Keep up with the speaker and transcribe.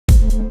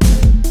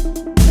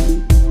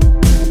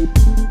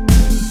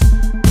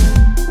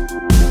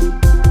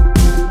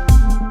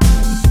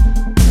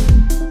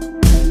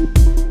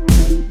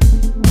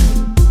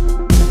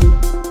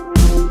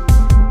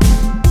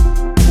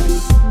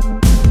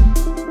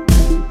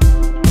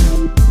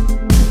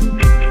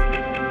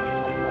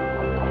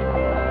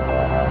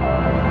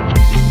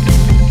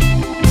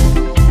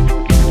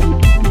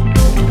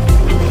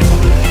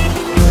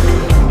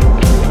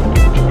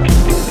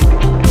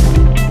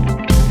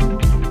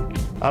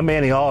I'm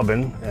Manny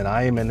Alban, and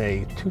I am in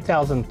a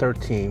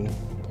 2013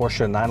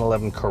 Porsche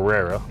 911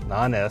 Carrera,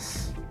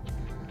 non-S,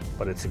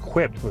 but it's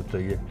equipped with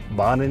the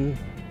Vonnen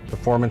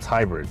Performance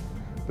Hybrid,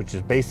 which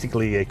is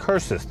basically a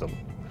curse system.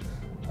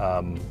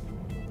 We're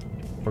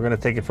going to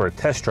take it for a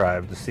test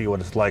drive to see what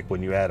it's like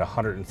when you add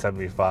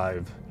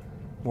 175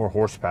 more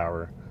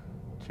horsepower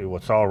to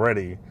what's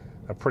already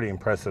a pretty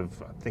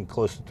impressive, I think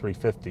close to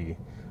 350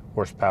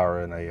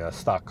 horsepower in a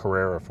stock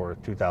Carrera for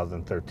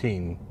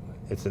 2013.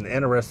 It's an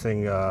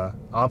interesting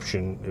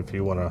option if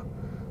you want to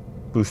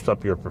boost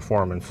up your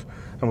performance.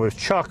 And with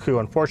Chuck, who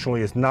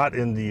unfortunately is not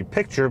in the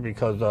picture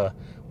because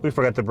we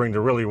forgot to bring the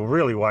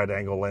really wide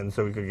angle lens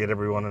so we could get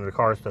everyone in the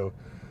car. So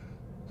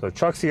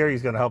Chuck's here.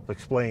 He's going to help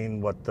explain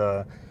what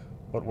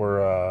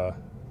we're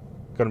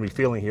going to be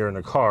feeling here in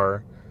the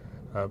car.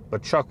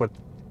 But Chuck, with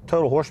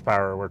total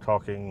horsepower, we're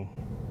talking.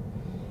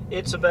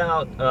 It's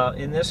about,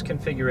 in this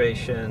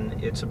configuration,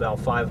 it's about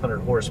 500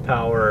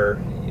 horsepower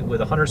with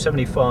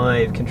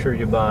 175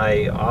 contributed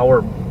by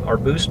our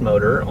boost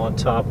motor on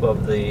top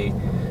of the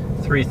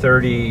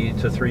 330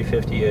 to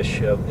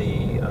 350-ish of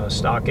the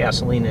stock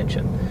gasoline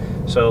engine.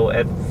 So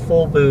at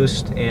full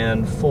boost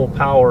and full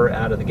power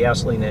out of the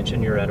gasoline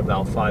engine, you're at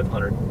about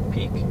 500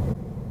 peak.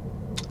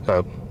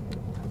 So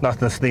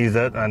nothing to sneeze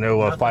at. I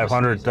know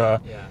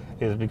 500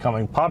 is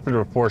becoming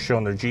popular with Porsche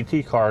on their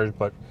GT cars,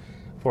 but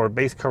for a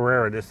base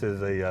Carrera, this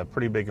is a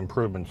pretty big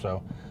improvement.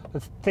 So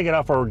let's take it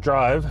out for a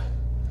drive.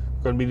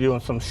 We're going to be doing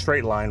some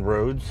straight line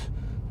roads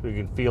so we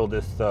can feel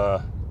this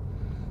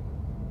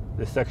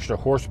this extra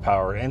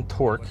horsepower and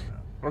torque.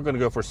 We're going to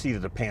go for seat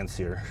of the pants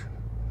here.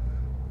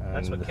 And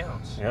that's what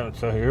counts. Yeah,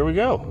 so here we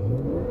go.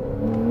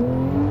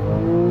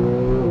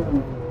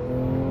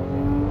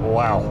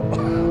 Wow.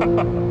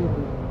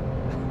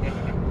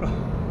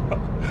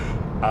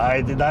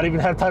 I did not even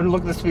have time to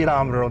look at the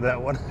speedometer on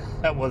that one.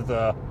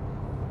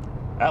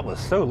 That was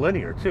so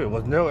linear too. It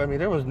was no, I mean,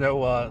 there was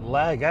no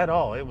lag at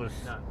all. It was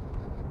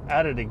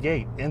out of the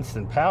gate,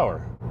 instant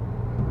power.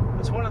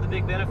 That's one of the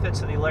big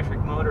benefits of the electric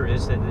motor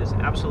is that it is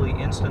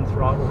absolutely instant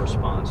throttle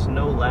response,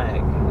 no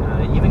lag.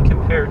 Even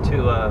compared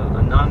to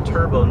a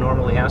non-turbo,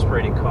 normally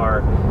aspirated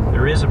car,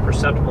 there is a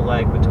perceptible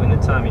lag between the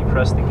time you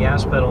press the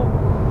gas pedal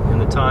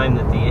and the time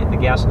that the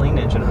gasoline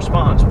engine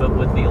responds. But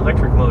with the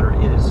electric motor,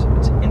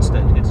 it's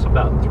instant. It's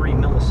about 3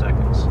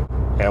 milliseconds.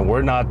 And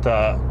we're not,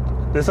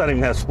 this doesn't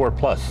even have Sport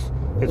Plus.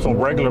 It's on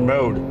regular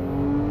mode.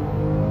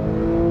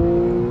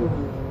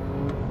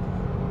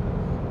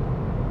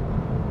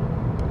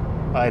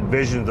 I had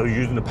visions of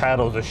using the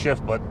paddles to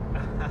shift, but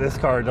this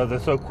car does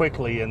it so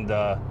quickly, and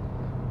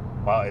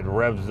wow, it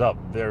revs up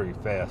very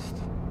fast.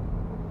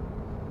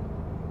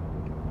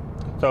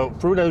 So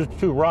through those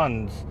two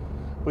runs,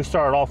 we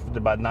started off with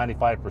about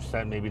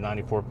 95%, maybe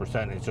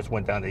 94%. It just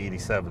went down to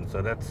 87.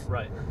 So that's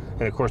right.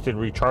 And of course, it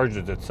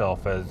recharges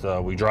itself as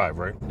we drive,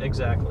 right?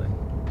 Exactly.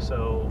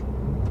 So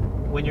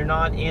when you're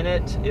not in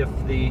it, if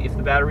the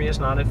battery is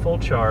not at full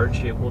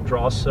charge, it will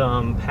draw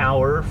some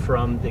power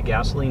from the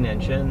gasoline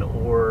engine,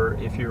 or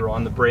if you're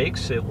on the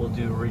brakes, it will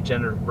do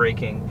regenerative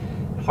braking,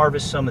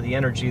 harvest some of the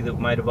energy that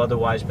might have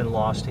otherwise been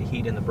lost to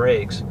heat in the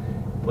brakes,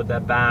 put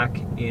that back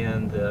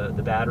in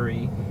the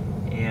battery,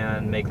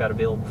 and make that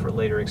available for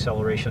later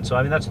acceleration. So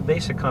I mean, that's the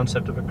basic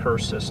concept of a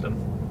curse system,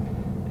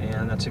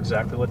 and that's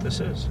exactly what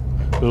this is.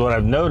 What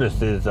I've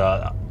noticed is,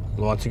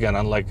 once again,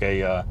 unlike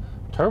a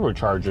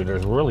turbocharger,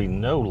 there's really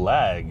no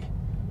lag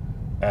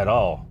at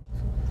all.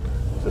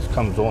 This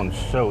comes on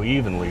so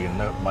evenly,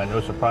 and by no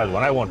surprise,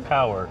 when I want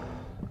power,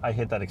 I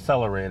hit that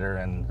accelerator,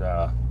 and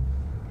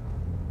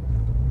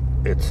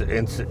it's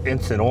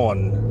instant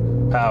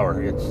on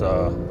power. It's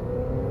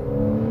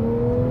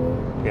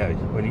yeah,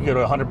 when you get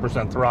to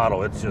 100%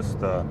 throttle, it's just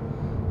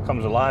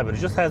comes alive, and it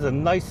just has a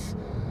nice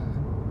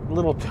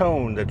little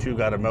tone that you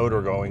got a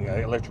motor going,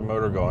 an electric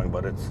motor going,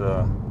 but it's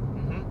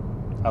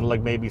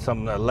unlike maybe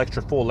some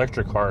full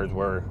electric cars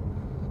where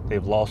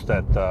they've lost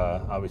that,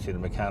 obviously the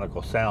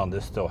mechanical sound.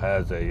 This still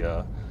has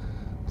the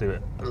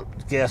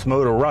gas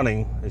motor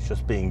running. It's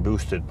just being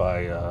boosted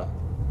by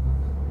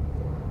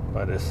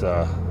this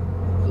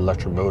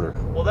electric motor.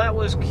 Well, that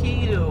was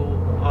key to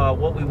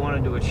what we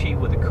wanted to achieve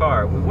with the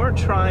car. We weren't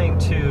trying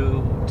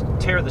to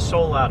tear the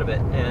soul out of it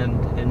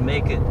and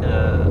make it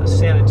a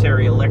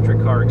sanitary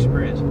electric car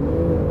experience.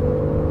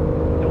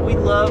 And we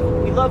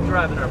love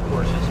driving our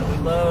Porsches, and we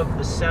love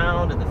the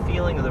sound and the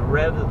feeling of the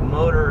rev of the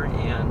motor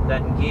and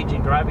that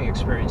engaging driving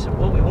experience. And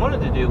what we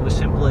wanted to do was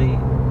simply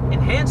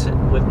enhance it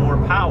with more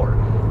power,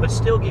 but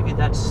still give you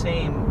that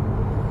same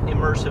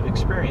immersive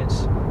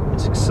experience.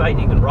 It's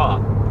exciting and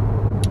raw.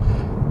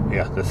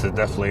 Yeah, this is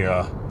definitely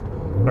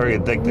very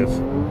addictive.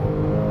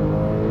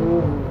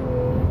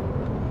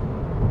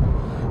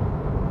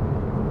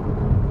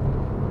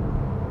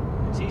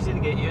 It's easy to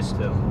get used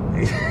to.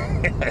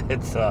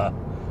 It's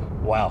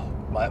wow.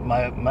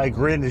 My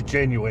grin is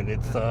genuine.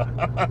 It's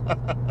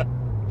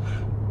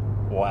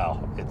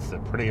wow. It's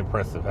pretty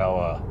impressive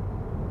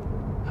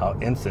how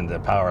instant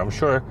that power. I'm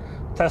sure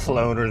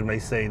Tesla owners may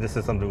say this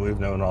is something we've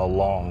known all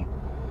along,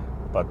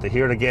 but to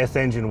hear the gas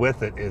engine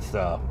with it is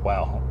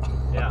wow.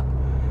 Yeah.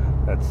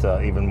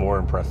 that's even more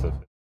impressive.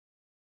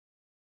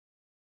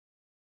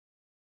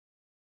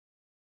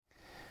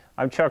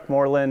 I'm Chuck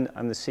Moreland.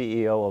 I'm the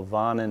CEO of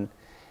Vonnen,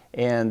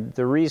 and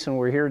the reason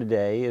we're here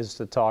today is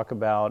to talk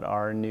about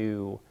our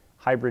new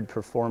hybrid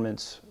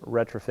performance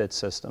retrofit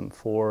system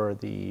for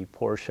the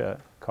Porsche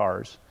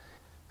cars.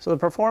 So the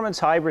performance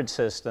hybrid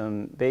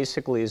system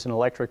basically is an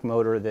electric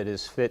motor that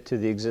is fit to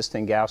the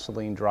existing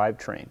gasoline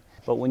drivetrain.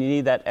 But when you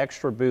need that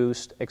extra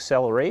boost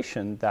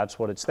acceleration, that's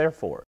what it's there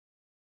for.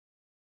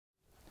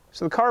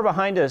 So the car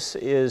behind us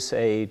is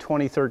a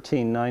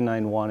 2013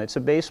 991. It's a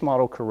base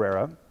model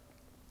Carrera,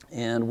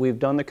 and we've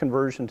done the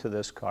conversion to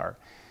this car.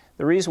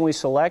 The reason we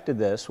selected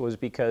this was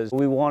because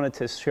we wanted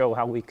to show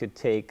how we could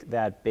take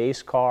that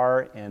base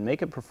car and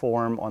make it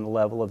perform on the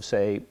level of,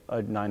 say,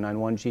 a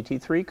 991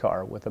 GT3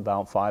 car with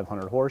about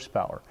 500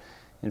 horsepower.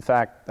 In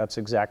fact, that's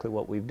exactly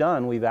what we've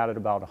done. We've added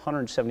about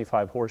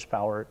 175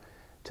 horsepower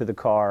to the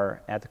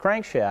car at the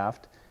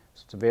crankshaft,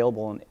 so it's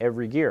available in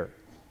every gear.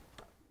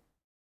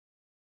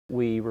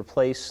 We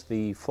replaced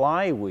the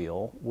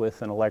flywheel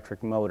with an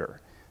electric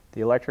motor.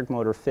 The electric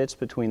motor fits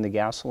between the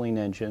gasoline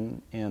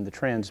engine and the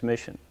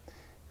transmission.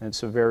 And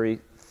it's a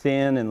very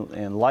thin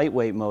and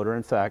lightweight motor.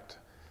 In fact,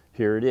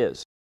 here it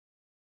is.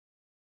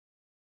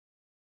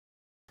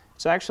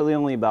 It's actually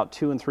only about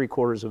 2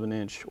 3/4 of an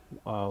inch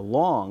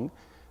long,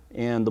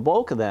 and the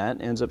bulk of that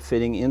ends up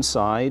fitting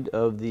inside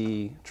of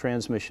the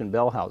transmission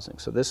bell housing.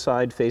 So this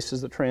side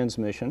faces the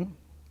transmission,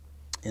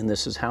 and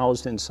this is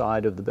housed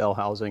inside of the bell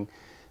housing.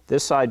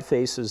 This side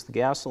faces the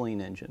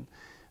gasoline engine.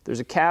 There's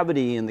a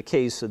cavity in the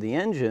case of the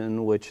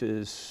engine, which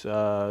is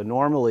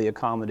normally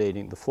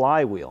accommodating the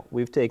flywheel.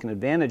 We've taken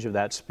advantage of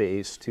that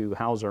space to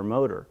house our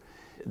motor.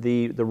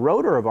 The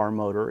rotor of our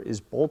motor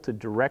is bolted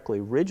directly,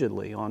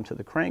 rigidly onto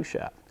the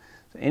crankshaft.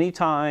 So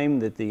anytime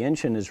that the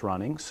engine is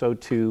running, so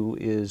too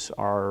is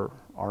our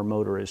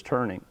motor is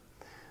turning.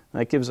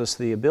 That gives us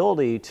the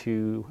ability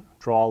to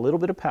draw a little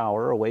bit of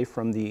power away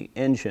from the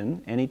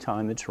engine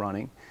anytime it's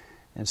running,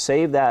 and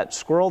save that,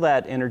 squirrel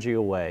that energy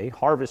away,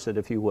 harvest it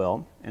if you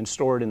will, and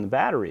store it in the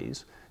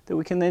batteries, that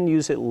we can then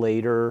use it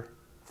later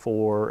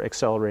for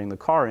accelerating the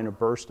car in a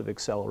burst of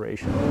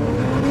acceleration.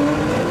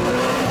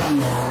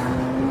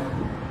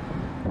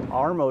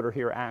 Our motor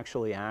here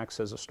actually acts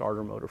as a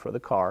starter motor for the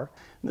car.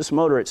 This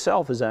motor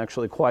itself is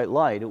actually quite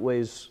light. It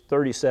weighs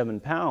 37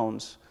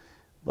 pounds,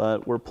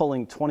 but we're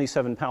pulling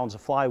 27 pounds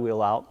of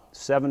flywheel out,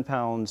 7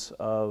 pounds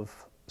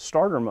of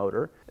starter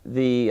motor.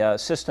 The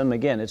system,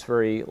 again, it's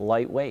very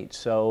lightweight,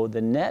 so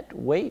the net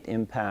weight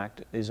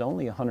impact is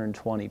only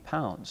 120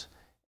 pounds.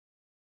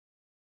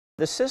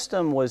 The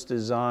system was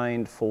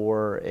designed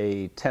for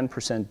a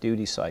 10%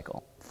 duty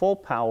cycle, full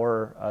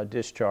power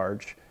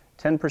discharge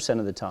 10%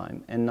 of the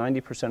time, and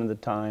 90% of the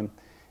time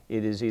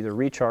it is either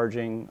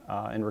recharging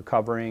and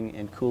recovering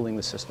and cooling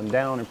the system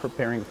down and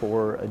preparing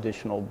for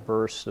additional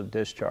bursts of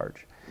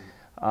discharge.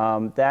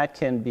 That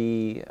can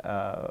be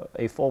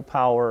a full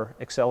power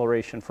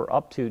acceleration for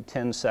up to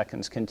 10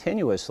 seconds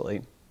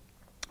continuously,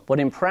 but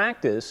in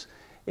practice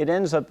it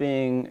ends up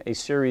being a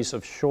series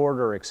of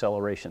shorter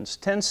accelerations.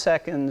 10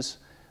 seconds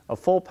of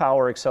full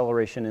power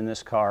acceleration in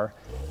this car,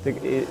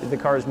 the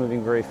car is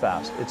moving very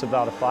fast. It's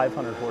about a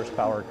 500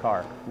 horsepower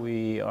car.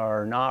 We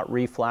are not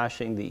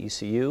reflashing the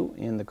ECU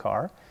in the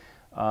car.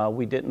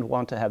 We didn't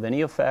want to have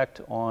any effect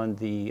on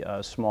the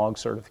smog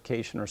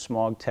certification or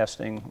smog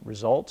testing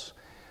results.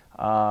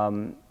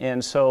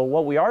 And so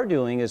what we are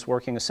doing is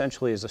working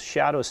essentially as a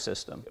shadow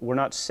system. We're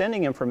not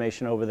sending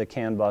information over the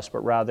CAN bus,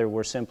 but rather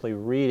we're simply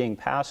reading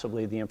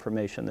passively the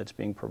information that's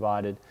being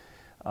provided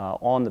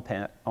on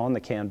the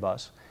CAN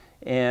bus,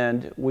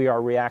 and we are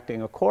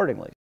reacting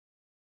accordingly.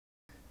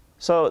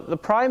 So the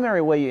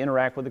primary way you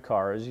interact with the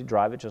car is you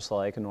drive it just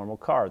like a normal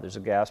car. There's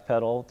a gas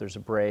pedal, there's a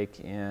brake,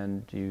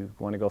 and you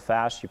want to go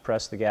fast, you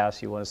press the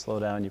gas. You want to slow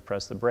down, you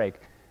press the brake.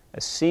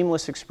 A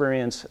seamless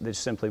experience that's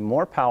simply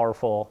more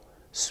powerful,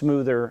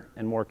 smoother,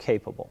 and more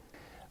capable.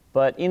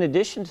 But in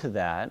addition to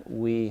that,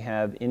 we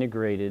have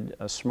integrated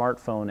a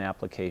smartphone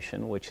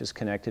application which is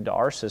connected to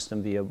our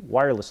system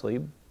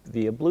wirelessly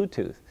via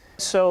Bluetooth.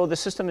 So the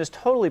system is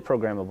totally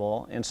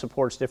programmable and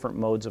supports different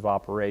modes of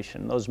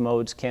operation. Those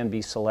modes can be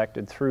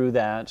selected through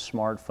that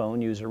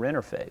smartphone user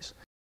interface.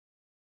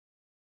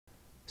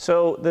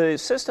 So the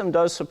system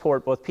does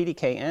support both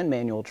PDK and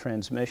manual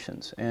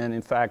transmissions, and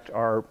in fact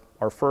our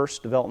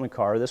first development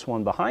car, this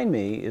one behind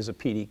me, is a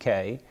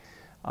PDK.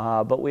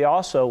 But we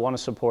also want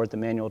to support the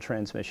manual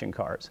transmission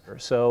cars.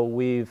 So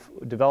we've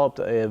developed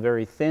a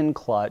very thin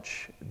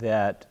clutch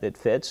that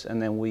fits, and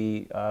then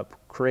we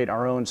create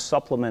our own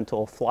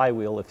supplemental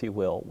flywheel, if you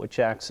will, which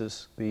acts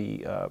as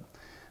the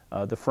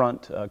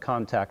front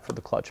contact for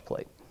the clutch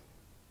plate.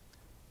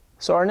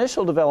 So our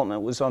initial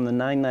development was on the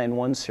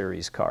 991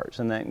 series cars,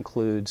 and that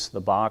includes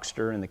the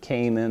Boxster and the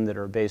Cayman that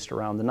are based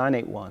around the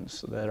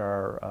 981s that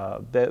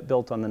are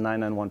built on the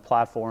 991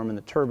 platform, and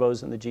the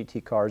turbos and the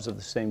GT cars of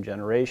the same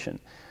generation.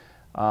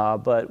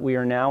 But we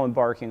are now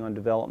embarking on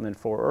development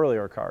for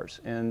earlier cars.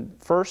 And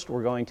first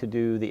we're going to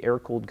do the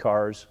air-cooled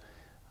cars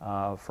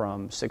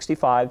from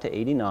 65 to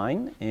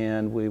 89,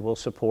 and we will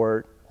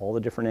support all the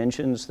different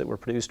engines that were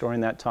produced during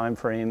that time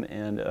frame,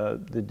 and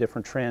the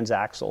different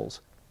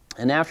transaxles.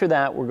 And after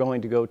that, we're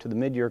going to go to the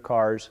mid-year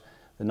cars,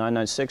 the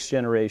 996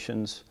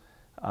 generations,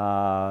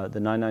 the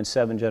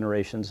 997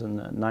 generations, and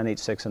the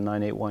 986 and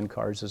 981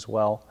 cars as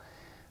well.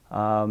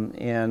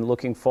 And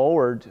looking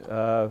forward,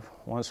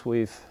 once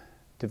we've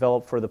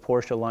developed for the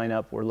Porsche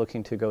lineup, we're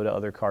looking to go to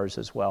other cars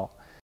as well.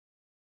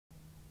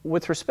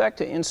 With respect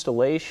to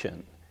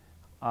installation,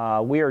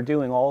 we are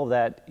doing all of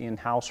that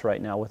in-house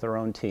right now with our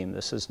own team.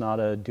 This is not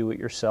a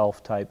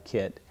do-it-yourself type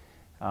kit.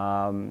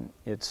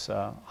 It's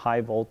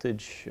high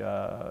voltage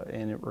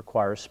and it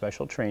requires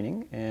special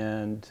training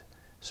and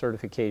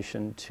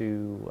certification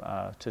to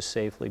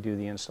safely do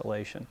the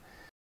installation.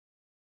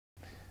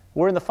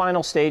 We're in the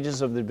final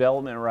stages of the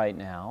development right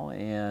now,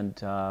 and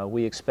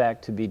we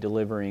expect to be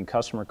delivering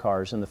customer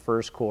cars in the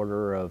first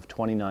quarter of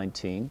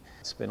 2019.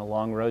 It's been a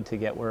long road to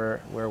get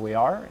where we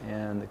are,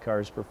 and the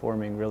car is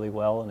performing really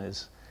well and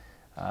is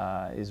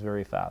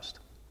very fast.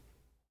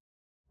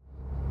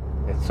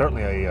 It's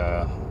certainly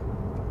a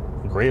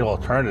great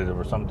alternative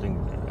or something,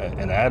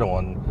 an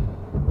add-on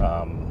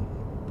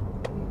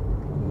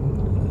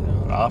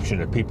option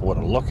that people want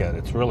to look at.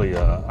 It's really,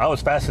 I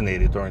was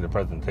fascinated during the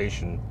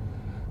presentation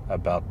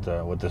about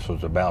what this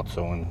was about,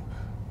 so when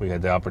we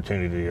had the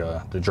opportunity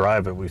to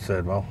drive it, we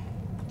said, well,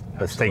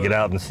 let's take it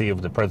out and see if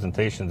the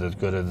presentation's as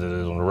good as it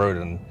is on the road,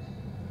 and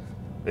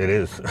it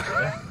is.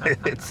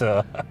 It's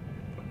I'm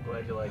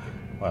glad you like it.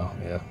 Well,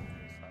 yeah.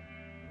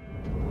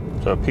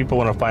 So if people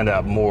want to find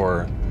out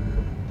more,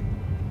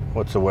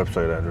 what's the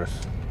website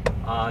address?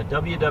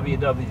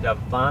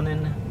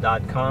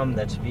 www.vonnen.com.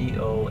 That's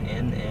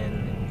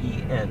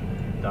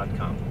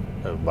VONNEN.com.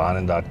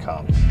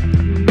 Vonnen.com.